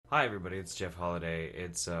Hi everybody, it's Jeff Holiday.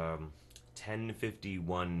 It's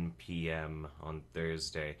 10:51 p.m. on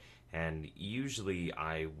Thursday, and usually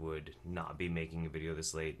I would not be making a video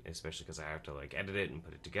this late, especially because I have to like edit it and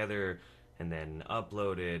put it together and then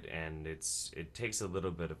upload it, and it takes a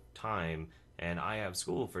little bit of time, and I have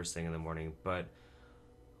school first thing in the morning. But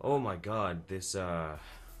oh my God, this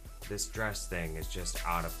dress thing is just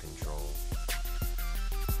out of control.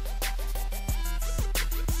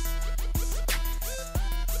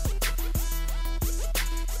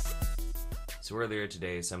 So earlier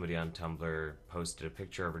today, somebody on Tumblr posted a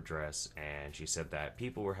picture of her dress, and she said that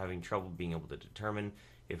people were having trouble being able to determine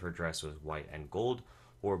if her dress was white and gold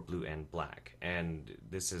or blue and black. And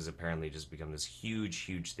this has apparently just become this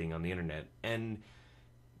huge thing on the internet. And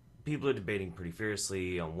people are debating pretty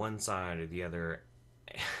fiercely on one side or the other.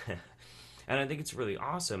 And I think it's really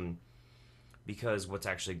awesome because what's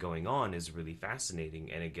actually going on is really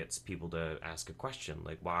fascinating, and it gets people to ask a question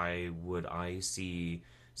like, why would I see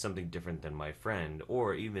something different than my friend?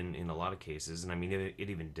 Or even in a lot of cases, and I mean it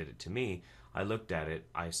even did it to me, I looked at it,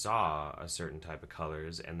 I saw a certain type of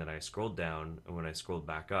colors, and then I scrolled down, and when I scrolled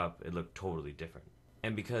back up it looked totally different.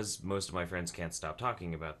 And because most of my friends can't stop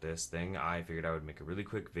talking about this thing, I figured I would make a really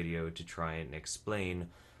quick video to try and explain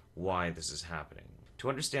why this is happening. To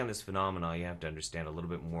understand this phenomena, you have to understand a little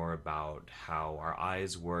bit more about how our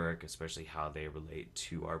eyes work, especially how they relate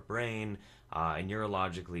to our brain, and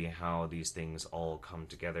neurologically how these things all come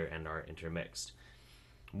together and are intermixed.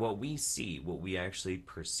 What we see, what we actually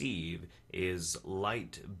perceive, is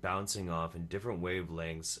light bouncing off in different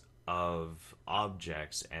wavelengths of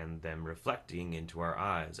objects and them reflecting into our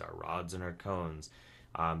eyes, our rods and our cones.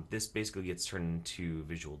 This basically gets turned into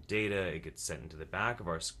visual data. It gets sent into the back of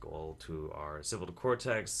our skull to our occipital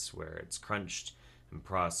cortex, where it's crunched and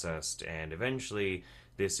processed, and eventually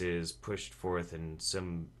this is pushed forth in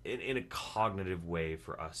a cognitive way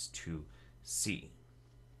for us to see.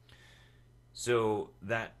 So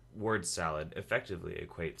that word salad effectively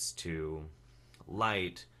equates to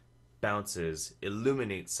light bounces,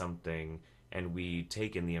 illuminates something, and we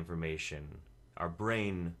take in the information. Our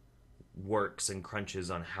brain works and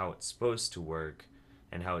crunches on how it's supposed to work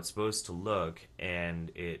and how it's supposed to look,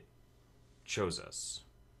 and it shows us.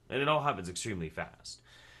 And it all happens extremely fast.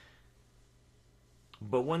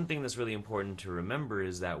 But one thing that's really important to remember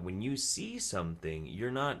is that when you see something, you're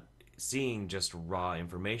not seeing just raw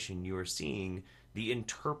information, you are seeing the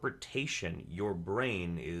interpretation your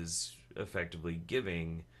brain is effectively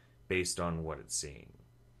giving based on what it's seeing.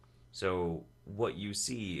 So what you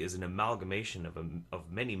see is an amalgamation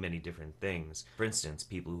of many different things. For instance,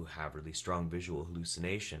 people who have really strong visual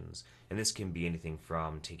hallucinations, and this can be anything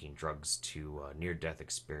from taking drugs to near-death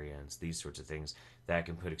experience, these sorts of things that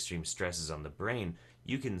can put extreme stresses on the brain.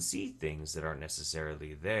 You can see things that aren't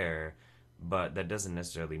necessarily there, but that doesn't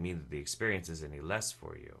necessarily mean that the experience is any less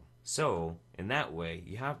for you. So, in that way,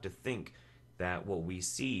 you have to think that what we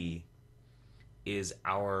see is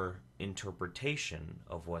our interpretation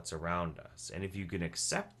of what's around us. And if you can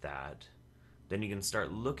accept that, then you can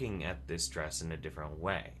start looking at this dress in a different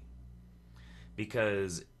way.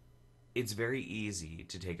 Because it's very easy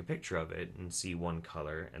to take a picture of it and see one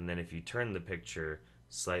color, and then if you turn the picture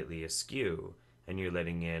slightly askew and you're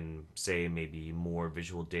letting in, say, maybe more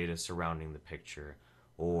visual data surrounding the picture,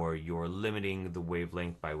 or you're limiting the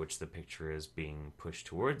wavelength by which the picture is being pushed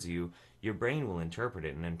towards you, your brain will interpret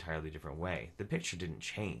it in an entirely different way. The picture didn't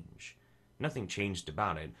change. Nothing changed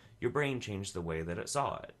about it. Your brain changed the way that it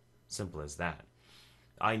saw it. Simple as that.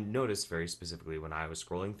 I noticed very specifically when I was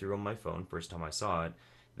scrolling through on my phone, first time I saw it,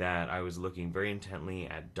 that I was looking very intently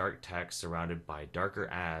at dark text surrounded by darker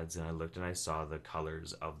ads, and I looked and I saw the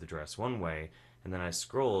colors of the dress one way, and then I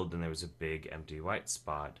scrolled and there was a big empty white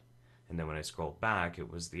spot, and then when I scrolled back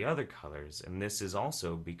it was the other colors. And this is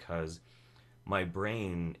also because my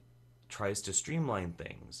brain tries to streamline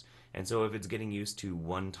things. And so if it's getting used to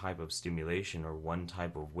one type of stimulation or one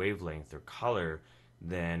type of wavelength or color,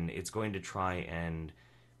 then it's going to try and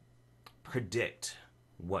predict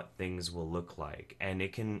what things will look like, and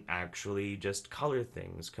it can actually just color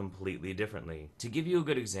things completely differently. To give you a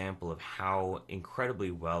good example of how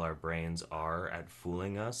incredibly well our brains are at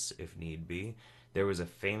fooling us if need be, there was a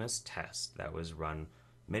famous test that was run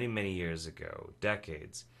many years ago,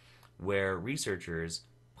 decades, where researchers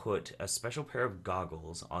put a special pair of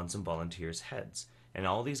goggles on some volunteers' heads, and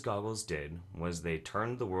all these goggles did was they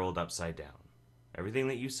turned the world upside down. Everything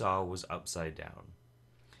that you saw was upside down.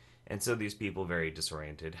 And so these people, very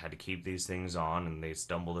disoriented, had to keep these things on, and they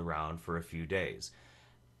stumbled around for a few days.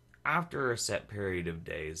 After a set period of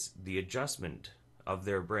days, the adjustment of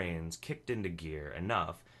their brains kicked into gear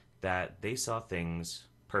enough that they saw things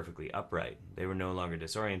perfectly upright. They were no longer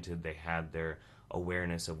disoriented. They had their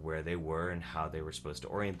awareness of where they were and how they were supposed to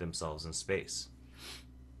orient themselves in space.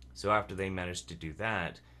 So after they managed to do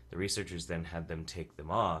that, the researchers then had them take them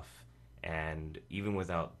off, and even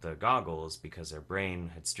without the goggles, because their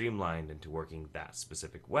brain had streamlined into working that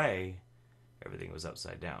specific way, everything was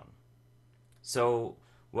upside down. So,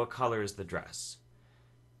 what color is the dress?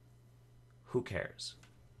 Who cares?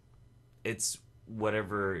 It's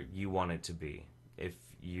whatever you want it to be. If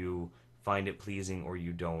you find it pleasing or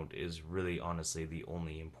you don't is really honestly the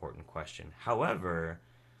only important question. However,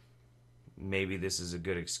 maybe this is a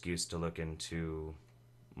good excuse to look into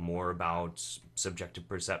more about subjective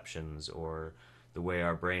perceptions or the way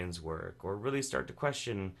our brains work, or really start to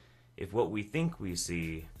question if what we think we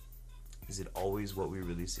see, is it always what we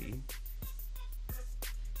really see?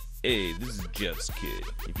 Hey, this is Jeff's Kid.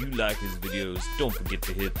 If you like his videos, don't forget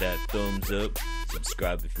to hit that thumbs up,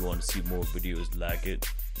 subscribe if you want to see more videos like it,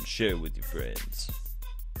 and share with your friends.